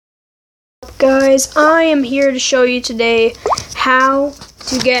Guys, I am here to show you today how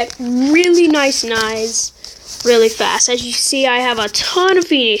to get really nice knives really fast. As you see, I have a ton of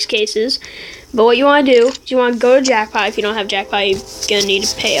Phoenix cases, but what you want to do is you want to go to Jackpot. If you don't have Jackpot, you're going to need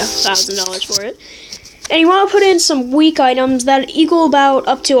to pay $1,000 for it. And you want to put in some weak items that equal about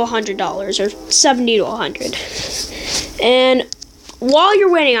up to $100 or 70 to 100. And while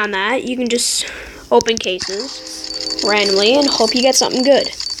you're waiting on that, you can just open cases randomly and hope you get something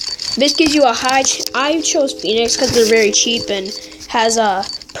good. This gives you a high, I chose Phoenix because they're very cheap and has a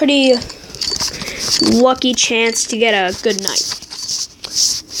pretty lucky chance to get a good knife.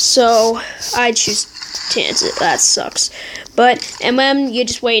 So, I choose Tansit. That sucks. But, and then you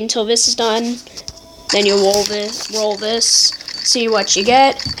just wait until this is done. Then you roll this, see what you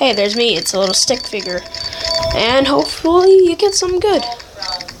get. Hey, there's me. It's a little stick figure. And hopefully you get something good.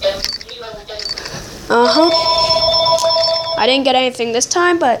 I didn't get anything this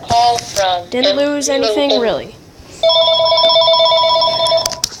time, but didn't lose anything really.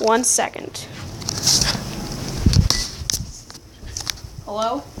 1 second.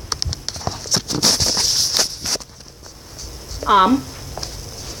 Hello?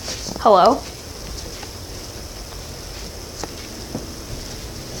 Hello?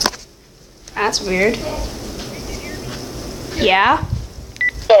 That's weird. Yeah?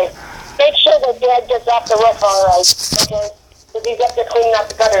 Okay. Make sure the dad gets off the roof all right, okay? Because he's up there cleaning out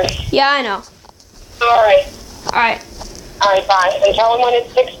the gutters. Yeah, I know. All right. Alright. All right, bye. And tell him when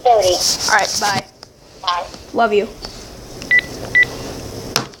it's 6:30. Alright, bye. Bye. Love you.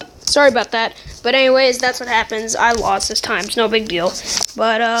 Sorry about that. But anyways, that's what happens. I lost this time. It's no big deal.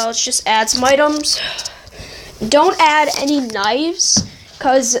 But let's just add some items. Don't add any knives.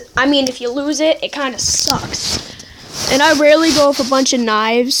 Because, I mean, if you lose it, it kind of sucks. And I rarely go with a bunch of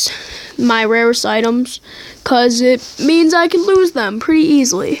knives, my rarest items, because it means I can lose them pretty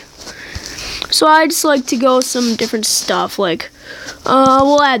easily. So I just like to go with some different stuff, like,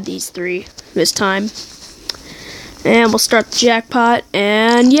 we'll add these 3 this time. And we'll start the jackpot,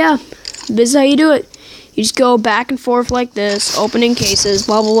 and yeah, this is how you do it. You just go back and forth like this, opening cases,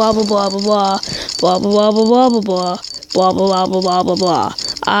 blah, blah, blah, blah, blah, blah, blah, blah, blah, blah, blah, blah, blah. Blah, blah, blah, blah, blah, blah.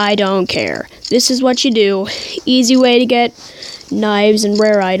 I don't care. This is what you do. Easy way to get knives and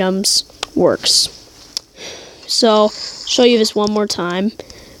rare items. Works. So, show you this one more time.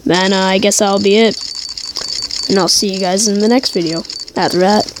 Then, I guess that'll be it. And I'll see you guys in the next video after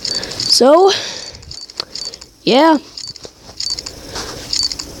that. So, yeah.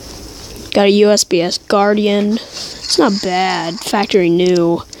 Got a USBS Guardian. It's not bad. Factory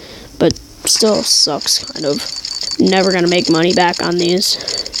new. But still sucks, kind of. Never gonna make money back on these.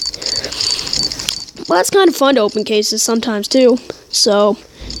 Well, it's kind of fun to open cases sometimes too. So,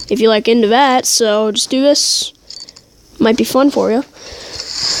 if you like into that, so just do this. Might be fun for you.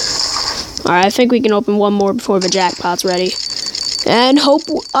 Alright, I think we can open one more before the jackpot's ready. And hope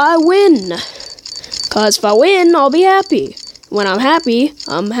I win. Because if I win, I'll be happy. When I'm happy,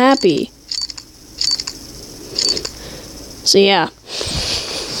 I'm happy. So yeah.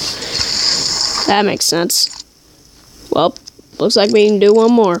 That makes sense. Well, looks like we can do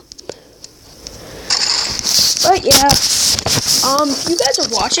one more. But yeah, if you guys are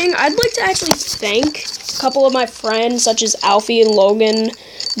watching, I'd like to actually thank a couple of my friends, such as Alfie and Logan,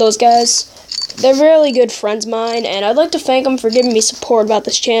 those guys. They're really good friends of mine, and I'd like to thank them for giving me support about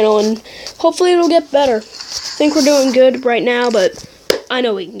this channel, and hopefully it'll get better. I think we're doing good right now, but I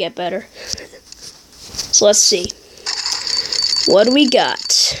know we can get better. So let's see. What do we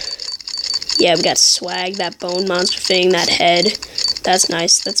got? Yeah, we got swag, that bone monster thing, that head. That's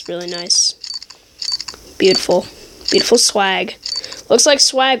nice. That's really nice. Beautiful. Beautiful swag. Looks like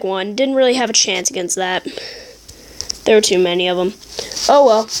swag won. Didn't really have a chance against that. There were too many of them. Oh,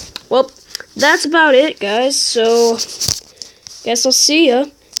 well. Well, that's about it, guys. So, guess I'll see ya.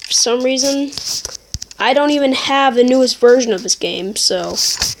 For some reason, I don't even have the newest version of this game, so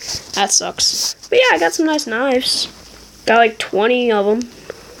that sucks. But yeah, I got some nice knives. Got like 20 of them.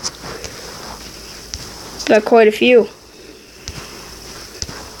 Got quite a few.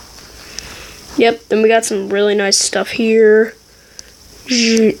 Yep, then we got some really nice stuff here.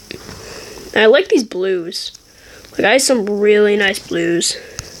 I like these blues. Like, I have some really nice blues.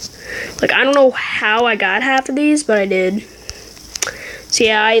 Like, I don't know how I got half of these, but I did. So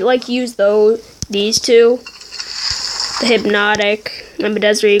yeah, I like use these two. The Hypnotic and the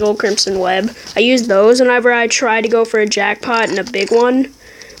Desert Eagle Crimson Web. I use those whenever I try to go for a jackpot and a big one.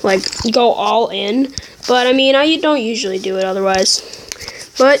 Like, go all in. But, I mean, I don't usually do it otherwise.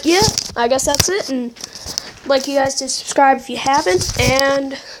 But, yeah, I guess that's it. And I'd like you guys to subscribe if you haven't.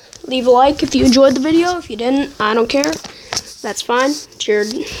 And leave a like if you enjoyed the video. If you didn't, I don't care. That's fine. It's your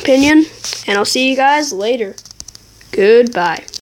opinion. And I'll see you guys later. Goodbye.